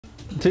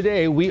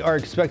Today, we are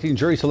expecting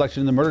jury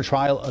selection in the murder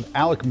trial of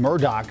Alex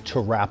Murdaugh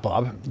to wrap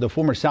up. The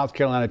former South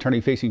Carolina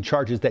attorney facing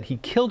charges that he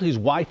killed his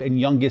wife and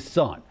youngest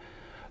son.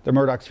 The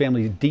Murdaugh's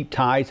family's deep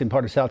ties in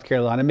part of South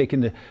Carolina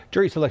making the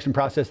jury selection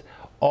process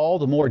all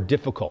the more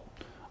difficult.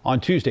 On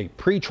Tuesday,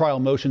 pre-trial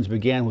motions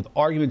began with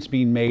arguments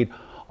being made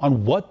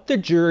on what the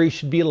jury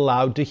should be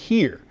allowed to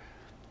hear.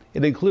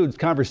 It includes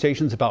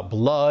conversations about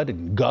blood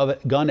and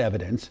gun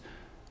evidence.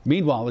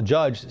 Meanwhile, the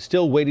judge is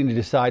still waiting to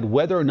decide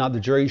whether or not the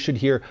jury should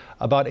hear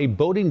about a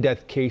boating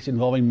death case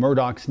involving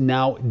Murdaugh's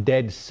now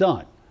dead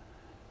son.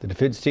 The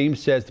defense team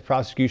says the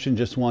prosecution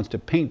just wants to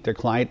paint their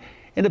client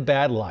in a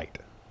bad light.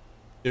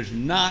 There's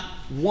not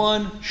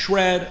one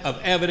shred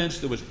of evidence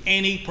there was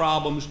any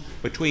problems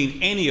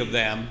between any of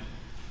them.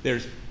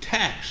 There's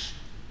texts,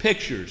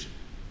 pictures,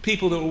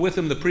 people that were with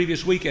him the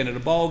previous weekend at a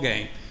ball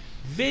game,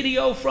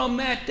 video from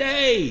that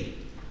day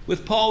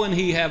with Paul and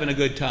he having a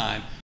good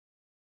time.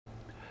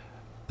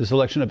 The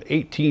selection of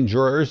 18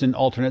 jurors and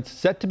alternates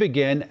set to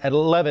begin at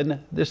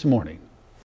 11 this morning.